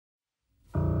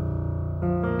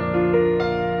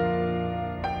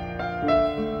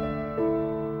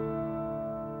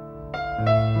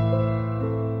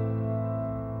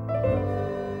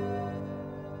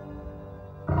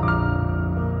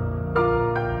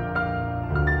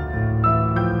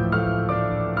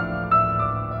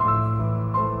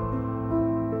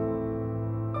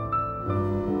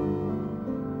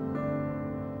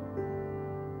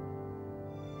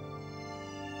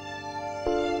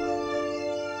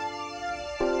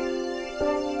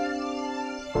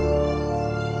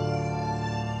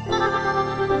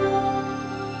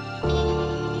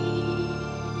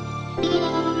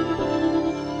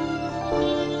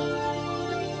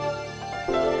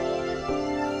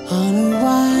On a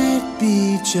white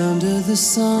beach under the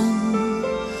sun,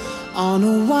 on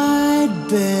a white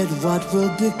bed, what will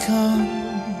become?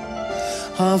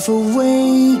 Half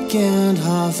awake and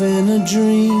half in a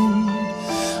dream,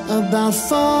 about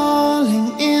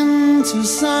falling into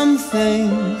something.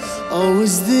 Oh,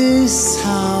 is this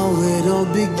how it all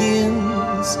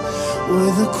begins?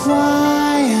 With a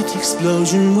quiet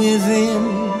explosion within,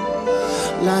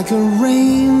 like a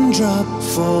raindrop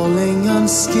falling on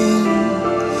skin.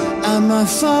 Am I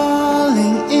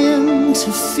falling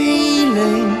into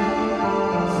feeling,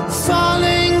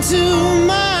 falling to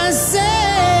my senses?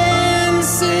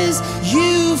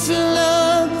 You fill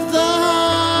up the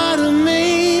heart of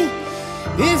me.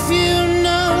 If you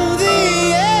know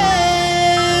the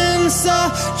answer,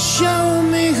 show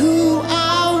me who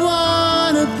I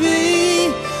wanna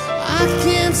be. I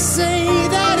can't say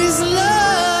that is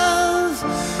love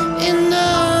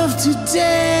enough to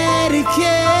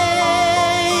dedicate.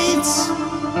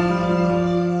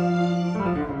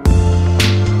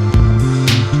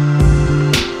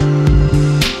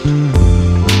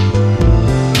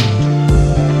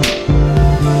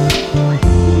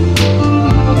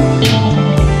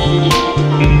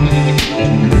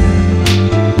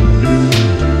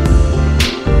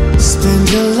 Spend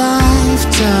your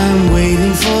lifetime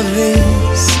waiting for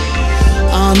this,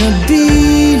 on a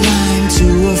beeline to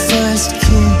a first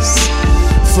kiss,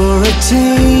 for a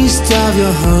taste of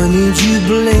your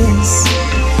honey-dew-bliss.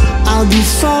 I'll be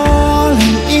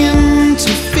falling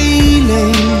into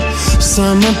feeling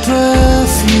summer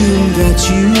perfume that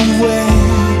you wear.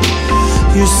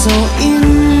 You're so in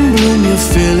bloom, you're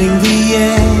filling the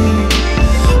air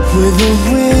with a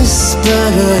whisper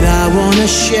that I wanna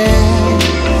share.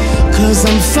 'Cause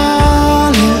I'm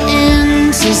falling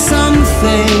into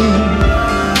something